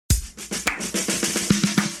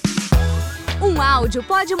áudio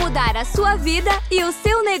pode mudar a sua vida e o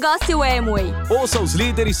seu negócio Amway. Ouça os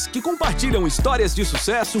líderes que compartilham histórias de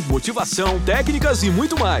sucesso, motivação, técnicas e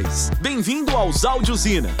muito mais. Bem-vindo aos Áudios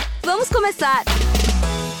Zina. Vamos começar!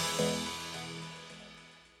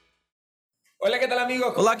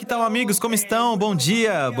 Olá, que tal, amigos? Como estão? Bom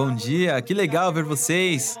dia, bom dia. Que legal ver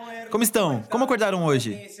vocês. Como estão? Como acordaram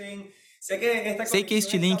hoje? Sei que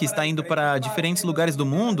este link está indo para diferentes lugares do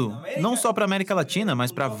mundo, não só para a América Latina,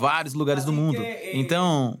 mas para vários lugares do mundo.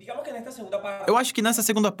 Então, eu acho que nessa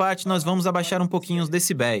segunda parte nós vamos abaixar um pouquinho os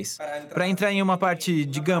decibéis, para entrar em uma parte,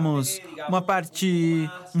 digamos, uma parte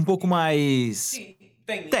um pouco mais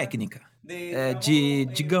técnica,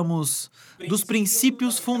 digamos, dos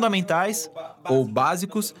princípios fundamentais ou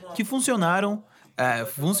básicos que funcionaram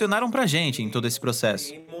para a gente em todo esse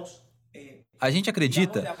processo. A gente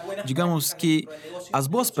acredita, digamos, que as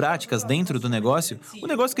boas práticas dentro do negócio, o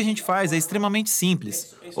negócio que a gente faz é extremamente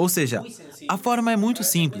simples. Ou seja, a forma é muito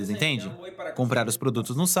simples, entende? Comprar os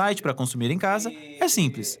produtos no site para consumir em casa é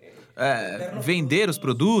simples. Vender os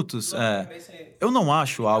produtos, eu não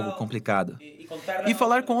acho algo complicado. E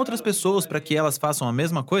falar com outras pessoas para que elas façam a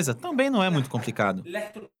mesma coisa também não é muito complicado.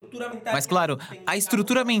 Mas, claro, a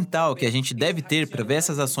estrutura mental que a gente deve ter para ver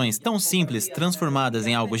essas ações tão simples transformadas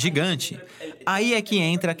em algo gigante, aí é que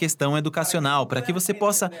entra a questão educacional, para que você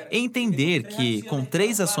possa entender que, com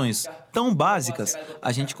 3 ações tão básicas,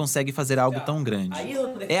 a gente consegue fazer algo tão grande.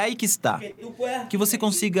 É aí que está. Que você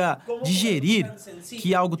consiga digerir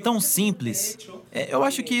que algo tão simples... eu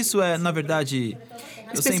acho que isso é, na verdade...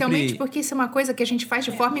 Especialmente porque isso é uma coisa que a gente faz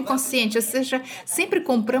de forma inconsciente, ou seja, sempre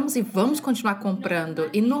compramos e vamos continuar comprando.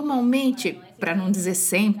 E normalmente, para não dizer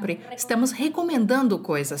sempre, estamos recomendando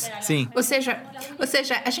coisas. Sim. Ou seja,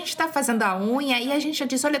 a gente está fazendo a unha e a gente já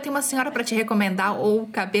diz, olha, tem uma senhora para te recomendar, ou o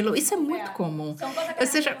cabelo. Isso é muito comum. Ou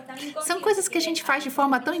seja, são coisas que a gente faz de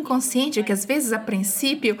forma tão inconsciente que às vezes, a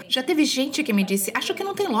princípio, já teve gente que me disse, acho que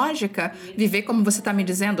não tem lógica viver como você está me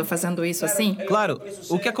dizendo, fazendo isso assim. Claro,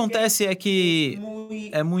 o que acontece é que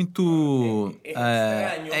é muito...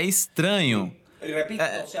 é estranho.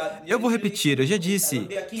 Eu vou repetir, eu já disse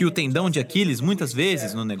que o tendão de Aquiles, muitas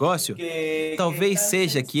vezes no negócio, talvez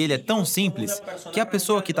seja que ele é tão simples que a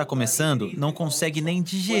pessoa que está começando não consegue nem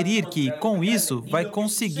digerir que, com isso, vai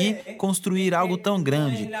conseguir construir algo tão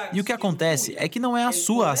grande. E o que acontece é que não é a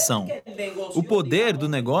sua ação. O poder do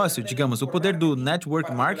negócio, digamos, o poder do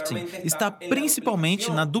network marketing está principalmente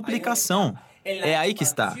na duplicação. É aí que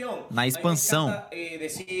está, na expansão.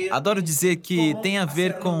 Adoro dizer que tem a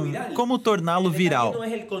ver com como torná-lo viral.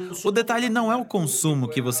 O detalhe não é o consumo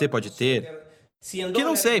que você pode ter, que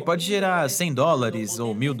não sei, pode gerar $100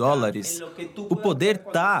 ou $1.000. O poder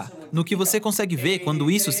está no que você consegue ver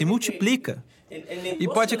quando isso se multiplica. E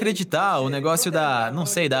pode acreditar, o negócio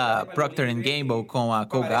da Procter & Gamble com a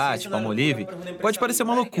Colgate, Palmolive, pode parecer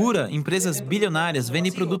uma loucura. Empresas bilionárias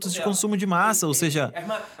vendem produtos de consumo de massa, ou seja,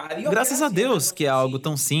 graças a Deus que é algo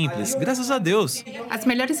tão simples, graças a Deus. As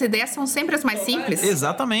melhores ideias são sempre as mais simples.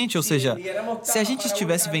 Exatamente, ou seja, se a gente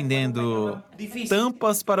estivesse vendendo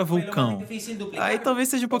tampas para vulcão, aí talvez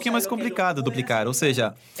seja um pouquinho mais complicado duplicar, ou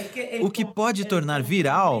seja, o que pode tornar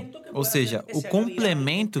viral, ou seja, o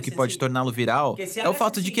complemento que pode torná-lo viral, é o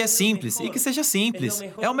fato de que é simples e que seja simples.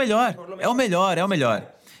 É o melhor, é o melhor, é o melhor.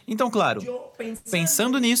 Então, claro,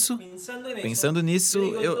 pensando nisso,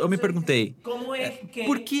 eu me perguntei,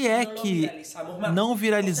 por que é que não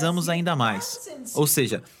viralizamos ainda mais? Ou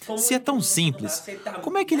seja, se é tão simples,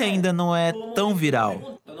 como é que ele ainda não é tão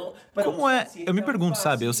viral? Como é? Eu me pergunto,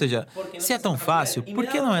 sabe? Ou seja, se é tão fácil, por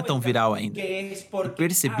que não é tão viral ainda? E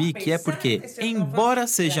percebi que é porque, embora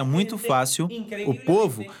seja muito fácil, o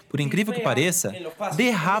povo, por incrível que pareça,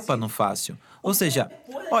 derrapa no fácil. Ou seja,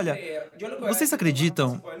 olha, vocês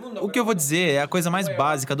acreditam? O que eu vou dizer é a coisa mais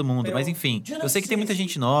básica do mundo, mas enfim, eu sei que tem muita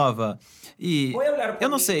gente nova e eu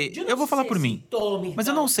não sei, eu vou falar por mim, mas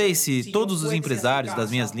eu não sei se todos os empresários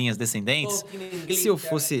das minhas linhas descendentes, se eu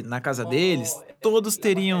fosse na casa deles, todos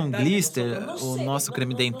teriam glister, o nosso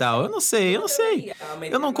creme dental. Eu não sei.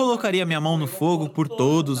 Eu não colocaria minha mão no fogo por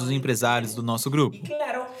todos os empresários do nosso grupo.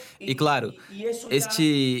 E claro,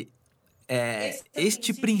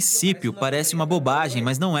 este princípio parece uma bobagem,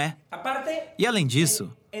 mas não é. E além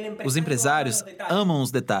disso, os empresários amam os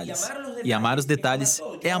detalhes. E amar os detalhes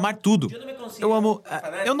é amar tudo.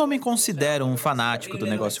 Eu não me considero um fanático do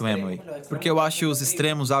negócio Amway, porque eu acho os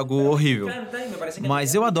extremos algo horrível.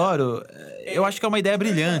 Mas eu adoro. Eu acho que é uma ideia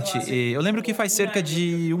brilhante. E eu lembro que faz cerca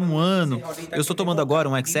de 1 ano, eu estou tomando agora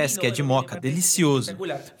um Excess que é de moca, delicioso.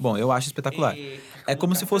 Bom, eu acho espetacular. É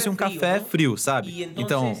como se fosse um café frio, sabe?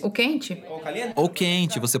 Então... O quente? Ou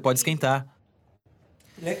quente, você pode esquentar.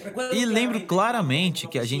 E lembro claramente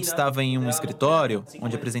que a gente estava em um escritório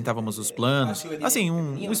onde apresentávamos os planos. Assim,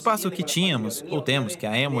 um espaço que tínhamos, ou temos, que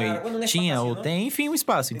a Amway tinha ou tem, enfim, um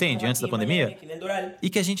espaço, entende? Antes da pandemia. E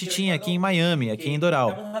que a gente tinha aqui em Miami, aqui em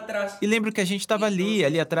Doral. E lembro que a gente estava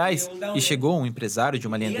ali atrás, e chegou um empresário de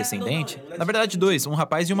uma linha descendente. Na verdade, dois, um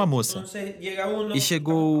rapaz e uma moça. E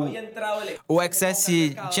chegou... O XS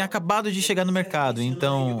tinha acabado de chegar no mercado,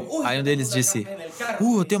 então... Aí um deles disse,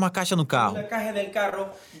 tem uma caixa no carro.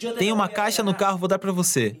 Tem uma caixa no carro, vou dar pra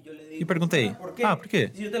você. E perguntei, por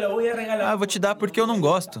quê? Eu vou te dar porque eu não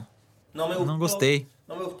gosto. Não gostei.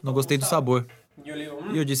 Não gostei do sabor.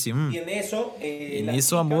 E eu disse, E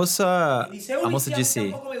nisso a moça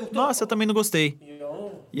disse, nossa, eu também não gostei.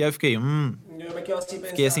 E aí eu fiquei,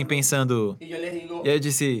 Fiquei assim pensando. E aí eu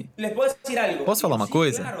disse, posso falar uma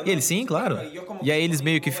coisa? E ele, sim, claro. E aí eles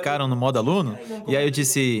meio que ficaram no modo aluno. E aí eu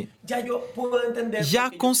disse, já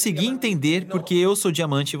consegui entender porque eu sou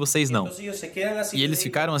diamante e vocês não. E eles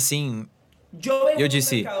ficaram assim. E eu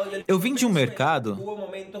disse, eu vim de um mercado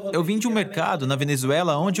na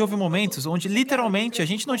Venezuela onde houve momentos onde literalmente a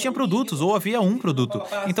gente não tinha produtos ou havia um produto.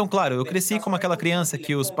 Então, claro, eu cresci como aquela criança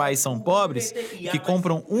que os pais são pobres e que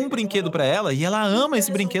compram um brinquedo pra ela e ela ama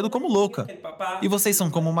esse brinquedo como louca. E vocês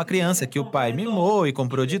são como uma criança que o pai mimou e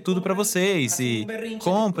comprou de tudo pra vocês e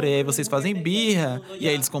compra e aí vocês fazem birra e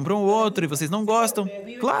aí eles compram outro e vocês não gostam.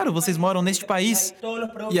 Claro, vocês moram neste país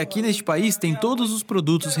e aqui neste país tem todos os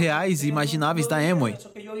produtos reais e imagináveis da Amway.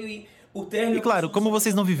 E claro, como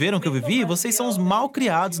vocês não viveram o que eu vivi, vocês são os mal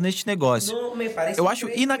criados neste negócio. Eu acho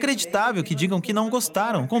inacreditável que digam que não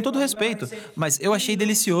gostaram, com todo respeito, mas eu achei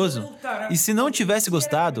delicioso. E se não tivesse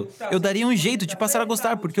gostado, eu daria um jeito de passar a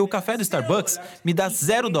gostar, porque o café do Starbucks me dá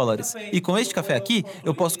 $0. E com este café aqui,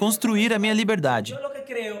 eu posso construir a minha liberdade.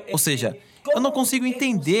 Ou seja, eu não consigo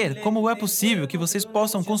entender como é possível que vocês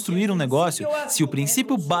possam construir um negócio se o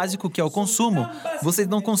princípio básico que é o consumo, vocês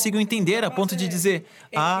não consigam entender a ponto de dizer,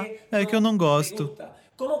 é que eu não gosto.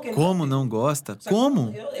 Como não gosta?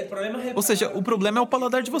 Como? Ou seja, o problema é o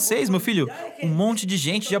paladar de vocês, meu filho. Um monte de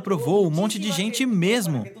gente já provou, um monte de gente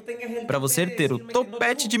mesmo. Pra você ter o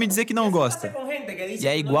topete de me dizer que não gosta. E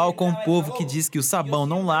é igual com o povo que diz que o sabão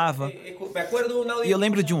não lava. E eu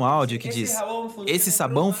lembro de um áudio que diz, esse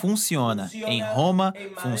sabão funciona em Roma,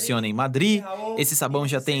 funciona em Madrid, esse sabão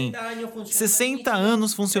já tem 60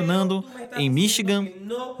 anos funcionando em Michigan,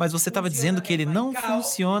 mas você estava dizendo que ele não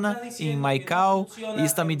funciona em Maicao,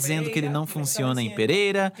 e está me dizendo que ele não funciona em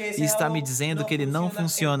Pereira, e está me dizendo que ele não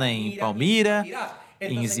funciona em Palmira,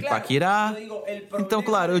 em Zipaquirá. Então,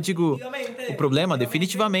 claro, eu digo, o problema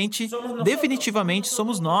definitivamente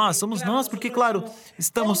somos nós, porque, claro,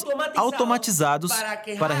 estamos automatizados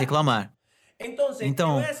para reclamar.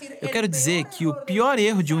 Então, eu quero dizer que o pior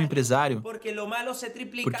erro de um empresário,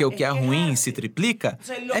 porque o que é ruim se triplica,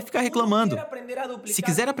 é ficar reclamando. Se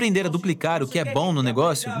quiser aprender a duplicar o que é bom no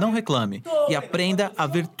negócio, não reclame. E aprenda a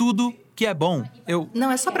ver tudo que é bom.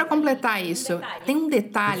 Não, é só para completar isso. Tem um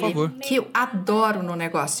detalhe que eu adoro no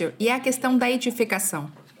negócio, e é a questão da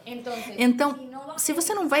edificação. Então, se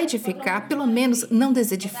você não vai edificar, pelo menos não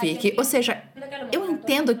desedifique. Ou seja, eu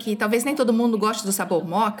entendo que talvez nem todo mundo goste do sabor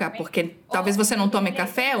moca, porque talvez você não tome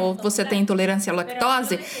café ou você tenha intolerância à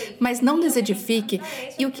lactose, mas não desedifique.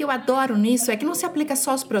 E o que eu adoro nisso é que não se aplica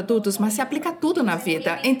só aos produtos, mas se aplica a tudo na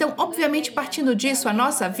vida. Então, obviamente, partindo disso, a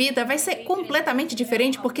nossa vida vai ser completamente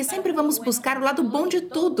diferente, porque sempre vamos buscar o lado bom de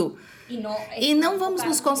tudo. E não vamos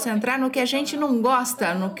nos concentrar no que a gente não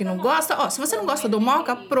gosta, no que não gosta. Se você não gosta do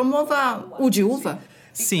moca, promova o de uva.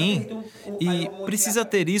 Sim, e precisa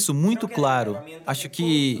ter isso muito claro. Acho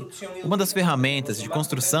que uma das ferramentas de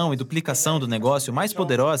construção e duplicação do negócio mais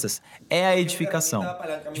poderosas é a edificação.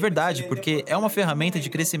 De verdade, porque é uma ferramenta de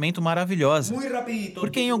crescimento maravilhosa.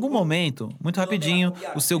 Porque em algum momento, muito rapidinho,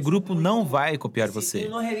 o seu grupo não vai copiar você.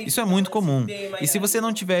 Isso é muito comum. E se você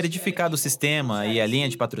não tiver edificado o sistema e a linha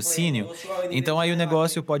de patrocínio, então aí o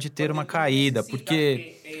negócio pode ter uma caída,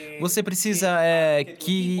 porque você precisa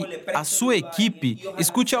que a sua equipe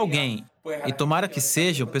escute alguém. E tomara que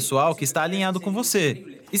seja o pessoal que está alinhado com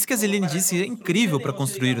você. Isso que a Zeilin disse é incrível para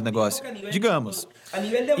construir o negócio. Digamos,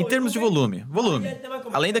 em termos de volume.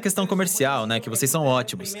 Além da questão comercial, que vocês são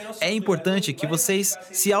ótimos, é importante que vocês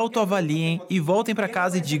se autoavaliem e voltem para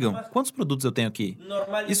casa e digam, quantos produtos eu tenho aqui?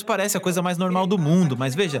 Isso parece a coisa mais normal do mundo,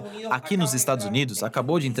 mas veja, aqui nos Estados Unidos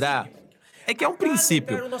acabou de entrar... É que é um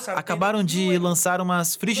princípio. Acabaram de lançar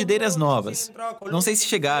umas frigideiras novas. Não sei se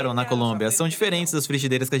chegaram na Colômbia, são diferentes das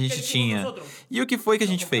frigideiras que a gente tinha. E o que foi que a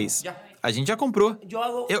gente fez? A gente já comprou.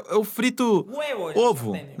 Eu frito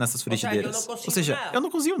ovo nessas frigideiras. Ou seja, eu não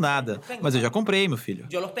cozinho nada, mas eu já comprei, meu filho.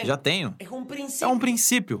 Já tenho. É um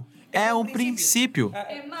princípio. É um princípio.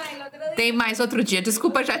 Tem mais outro dia,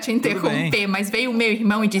 desculpa já te interromper, mas veio o meu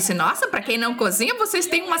irmão e disse, nossa, pra quem não cozinha, vocês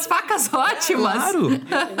têm umas facas ótimas. Claro,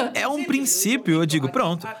 é um princípio. Eu digo,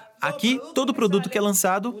 pronto, aqui todo produto que é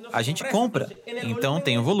lançado, a gente compra. Então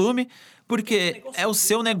tem o volume, porque é o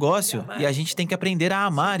seu negócio e a gente tem que aprender a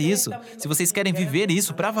amar isso. Se vocês querem viver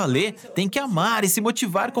isso pra valer, tem que amar e se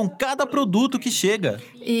motivar com cada produto que chega.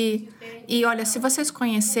 E olha, se vocês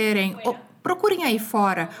conhecerem... Procurem aí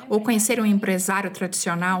fora ou conhecerem um empresário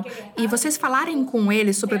tradicional e vocês falarem com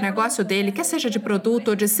ele sobre o negócio dele, quer seja de produto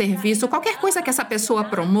ou de serviço, qualquer coisa que essa pessoa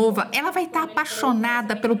promova, ela vai estar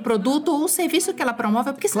apaixonada pelo produto ou serviço que ela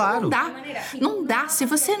promove, porque senão Claro. não dá. Não dá. Se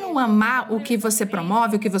você não amar o que você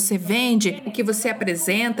promove, o que você vende, o que você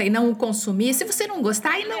apresenta e não o consumir, se você não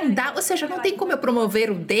gostar, aí não dá. Ou seja, não tem como eu promover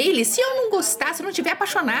o dele se eu não gostar, se eu não estiver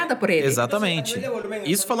apaixonada por ele. Exatamente.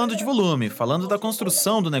 Isso falando de volume, falando da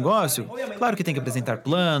construção do negócio. Claro que tem que apresentar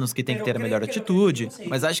planos, que tem que ter a melhor atitude,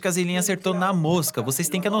 mas acho que a Zeilin acertou na mosca. Vocês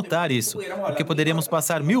têm que anotar isso, porque poderíamos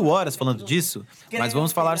passar 1000 horas falando disso, mas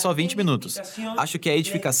vamos falar só 20 minutos. Acho que a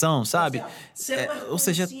edificação, sabe? Ou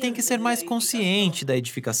seja, tem que ser mais consciente da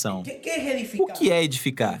edificação. O que é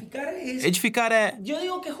edificar? Edificar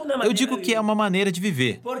eu digo que é uma maneira de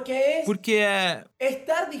viver, porque é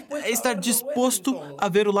estar disposto a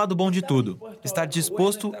ver o lado bom de tudo, estar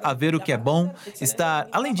disposto a ver o que é bom,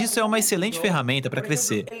 além disso, é uma excelente ferramenta para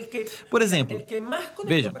crescer. Por exemplo,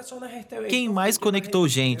 vejam, quem mais conectou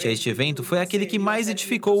gente a este evento foi aquele que mais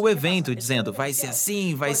edificou o evento, dizendo, vai ser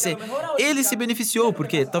assim, vai ser... Ele se beneficiou,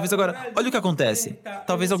 porque talvez agora... Olha o que acontece.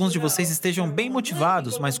 Talvez alguns de vocês estejam bem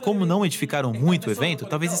motivados, mas como não edificaram muito o evento,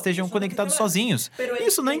 talvez estejam conectados sozinhos.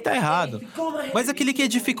 Isso nem está errado. Mas aquele que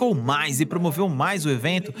edificou mais e promoveu mais o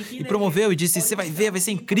evento, e promoveu e disse, você vai ver, vai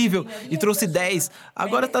ser incrível, e trouxe 10.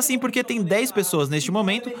 Agora está assim porque tem 10 pessoas neste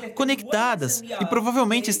momento conectadas e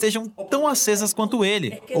provavelmente estejam tão acesas quanto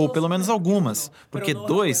ele, ou pelo menos algumas, porque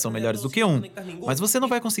 2 são melhores do que 1. Mas você não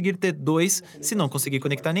vai conseguir ter 2 se não conseguir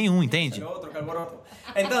conectar nenhum, entende?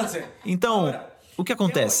 Então, o que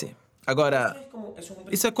acontece? Agora,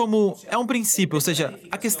 isso é um princípio, ou seja,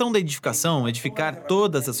 a questão da edificação, edificar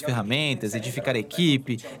todas as ferramentas, edificar a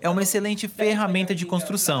equipe, é uma excelente ferramenta de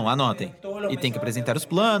construção, anotem. E tem que apresentar os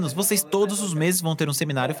planos, vocês todos os meses vão ter um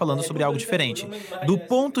seminário falando sobre algo diferente. Do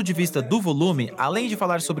ponto de vista do volume, além de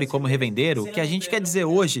falar sobre como revender, o que a gente quer dizer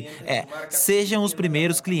hoje é, sejam os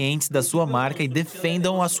primeiros clientes da sua marca e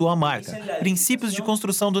defendam a sua marca. Princípios de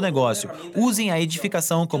construção do negócio. Usem a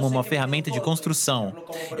edificação como uma ferramenta de construção.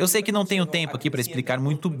 Eu sei que não tenho tempo aqui para explicar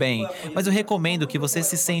muito bem, mas eu recomendo que você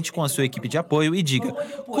se sente com a sua equipe de apoio e diga,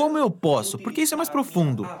 como eu posso, porque isso é mais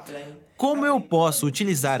profundo, como eu posso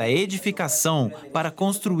utilizar a edificação para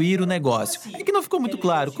construir o negócio? É que não ficou muito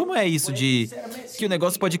claro, como é isso de que o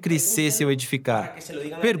negócio pode crescer se eu edificar?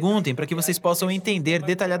 Perguntem para que vocês possam entender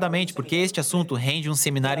detalhadamente, porque este assunto rende um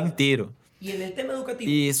seminário inteiro.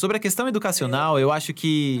 E sobre a questão educacional, eu acho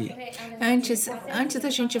que... Antes da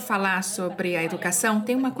gente falar sobre a educação,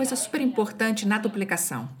 tem uma coisa super importante na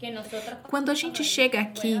duplicação. Quando a gente chega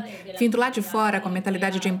aqui, vindo lá de fora com a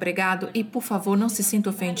mentalidade de empregado, e por favor, não se sinta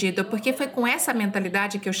ofendido, porque foi com essa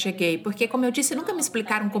mentalidade que eu cheguei. Porque, como eu disse, nunca me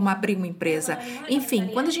explicaram como abrir uma empresa. Enfim,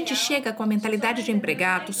 quando a gente chega com a mentalidade de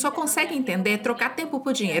empregado, só consegue entender trocar tempo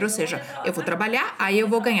por dinheiro. Ou seja, eu vou trabalhar, aí eu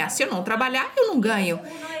vou ganhar. Se eu não trabalhar, eu não ganho.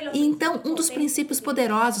 E então, um dos princípios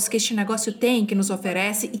poderosos que este negócio tem, que nos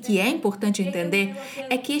oferece e que é importante entender,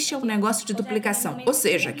 é que este é um negócio de duplicação. Ou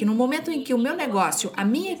seja, que no momento em que o meu negócio, a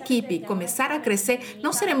minha equipe começar a crescer,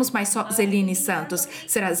 não seremos mais só Zeilin e Santos.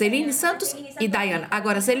 Será Zeilin, Santos e Diana.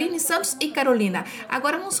 Agora Zeilin, Santos e Carolina.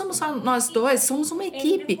 Agora não somos só nós dois, somos uma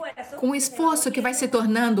equipe. Com um esforço que vai se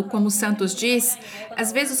tornando, como o Santos diz,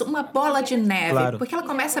 às vezes uma bola de neve. Claro. Porque ela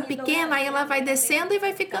começa pequena, aí ela vai descendo e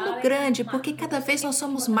vai ficando grande, porque cada vez nós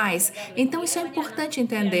somos mais. Então isso é importante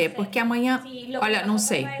entender, porque amanhã, olha, não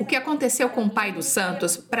sei, o que aconteceu com o pai do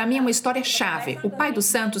Santos, para mim é uma história chave. O pai do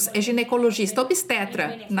Santos é ginecologista,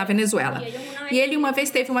 obstetra na Venezuela. E ele uma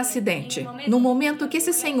vez teve um acidente. No momento que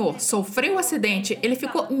esse senhor sofreu o acidente, ele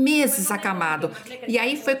ficou meses acamado. E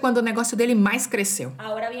aí foi quando o negócio dele mais cresceu.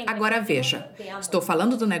 Agora veja, estou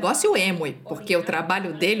falando do negócio Emui, porque o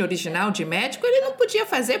trabalho dele original de médico ele não podia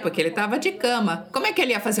fazer, porque ele estava de cama. Como é que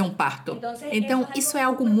ele ia fazer um parto? Então, isso é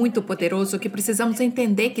algo muito poderoso que precisamos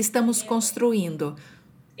entender que estamos construindo.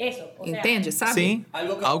 Entende, sabe? Sim,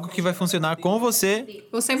 algo que vai funcionar com você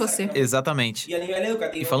ou sem você. Exatamente.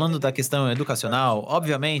 E falando da questão educacional,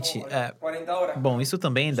 obviamente, bom, isso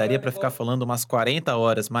também daria para ficar falando umas 40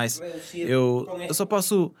 horas, mas eu só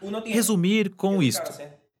posso resumir com isto.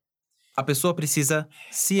 A pessoa precisa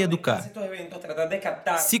se educar,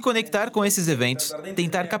 se conectar com esses eventos,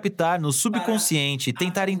 tentar captar no subconsciente,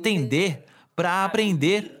 tentar entender para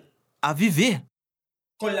aprender a viver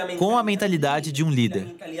com a mentalidade de um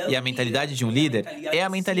líder. E a mentalidade de um líder é a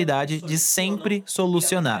mentalidade de sempre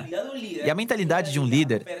solucionar. E a mentalidade de um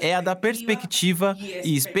líder é a da perspectiva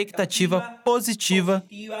e expectativa positiva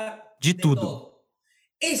de tudo.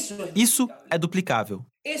 Isso é duplicável.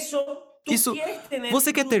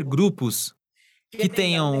 Você quer ter grupos que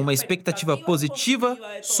tenham uma expectativa positiva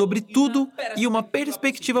sobre tudo e uma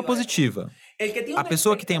perspectiva positiva. A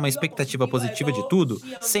pessoa que tem uma expectativa positiva de tudo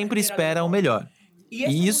sempre espera o melhor.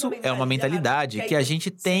 E isso é uma mentalidade que a gente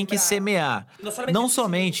tem que semear, não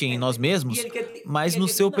somente em nós mesmos, mas no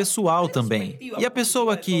seu pessoal também. E a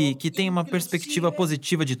pessoa que tem uma perspectiva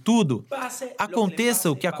positiva de tudo, aconteça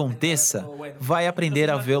o que aconteça, vai aprender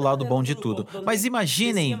a ver o lado bom de tudo. Mas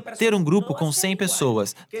imaginem ter um grupo com 100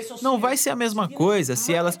 pessoas. Não vai ser a mesma coisa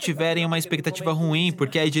se elas tiverem uma expectativa ruim,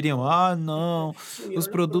 porque aí diriam, não, os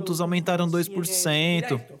produtos aumentaram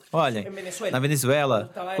 2%. Olha, na Venezuela,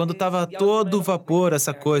 quando estava todo vapor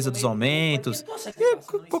essa coisa dos aumentos,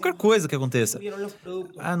 qualquer coisa que aconteça.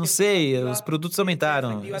 Não sei, os produtos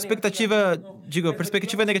aumentaram.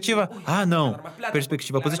 Perspectiva negativa, não.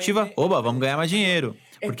 Perspectiva positiva, vamos ganhar mais dinheiro,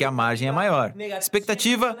 porque a margem é maior.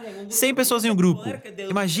 Expectativa, 100 pessoas em um grupo.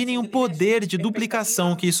 Imaginem o poder de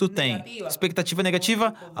duplicação que isso tem. Expectativa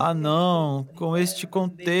negativa, não, com este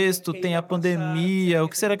contexto tem a pandemia, o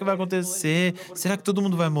que será que vai acontecer? Será que todo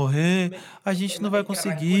mundo vai morrer? A gente não vai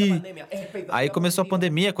conseguir. Aí começou a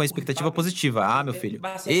pandemia com a expectativa positiva. Meu filho,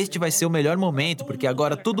 este vai ser o melhor momento, porque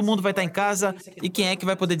agora todo mundo vai estar em casa e quem é que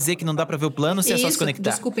vai poder dizer que não dá para ver o plano se é só se conectar?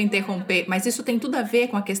 Desculpa interromper, mas isso tem tudo a ver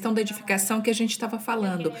com a questão da edificação que a gente estava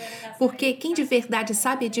falando. Porque quem de verdade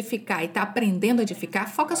sabe edificar e está aprendendo a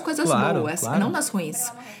edificar, foca as coisas boas, não nas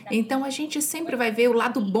ruins. Então a gente sempre vai ver o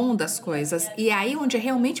lado bom das coisas. E é aí onde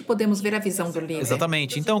realmente podemos ver a visão do líder.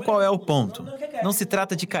 Exatamente. Então qual é o ponto? Não se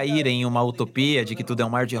trata de cair em uma utopia de que tudo é um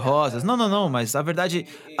mar de rosas. Não, mas a verdade...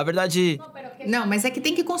 Não, mas é que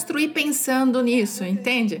tem que construir pensando nisso,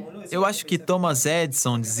 entende? Eu acho que Thomas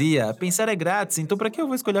Edison dizia, pensar é grátis, então para que eu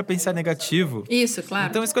vou escolher pensar negativo? Isso, claro.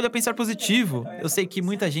 Então escolha pensar positivo. Eu sei que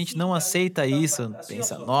muita gente não aceita isso,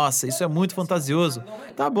 pensa, nossa, isso é muito fantasioso.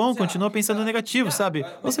 Tá bom, continua pensando negativo, sabe?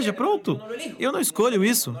 Ou seja, pronto, eu não escolho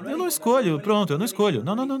isso, eu não escolho, pronto, eu não escolho.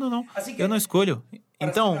 Não, eu não escolho.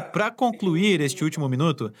 Então, para concluir este último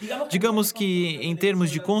minuto, digamos que em termos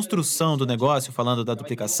de construção do negócio, falando da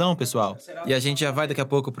duplicação, pessoal, e a gente já vai daqui a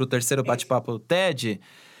pouco para o terceiro bate-papo TED,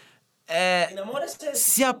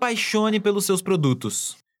 se apaixone pelos seus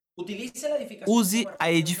produtos. Use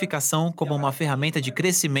a edificação como uma ferramenta de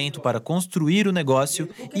crescimento para construir o negócio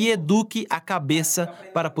e eduque a cabeça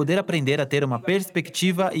para poder aprender a ter uma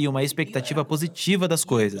perspectiva e uma expectativa positiva das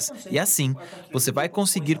coisas. E assim, você vai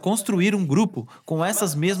conseguir construir um grupo com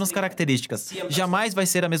essas mesmas características. Jamais vai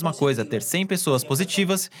ser a mesma coisa ter 100 pessoas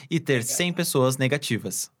positivas e ter 100 pessoas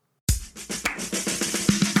negativas.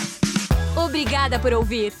 Obrigada por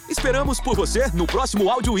ouvir. Esperamos por você no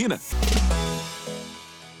próximo Áudio Ina.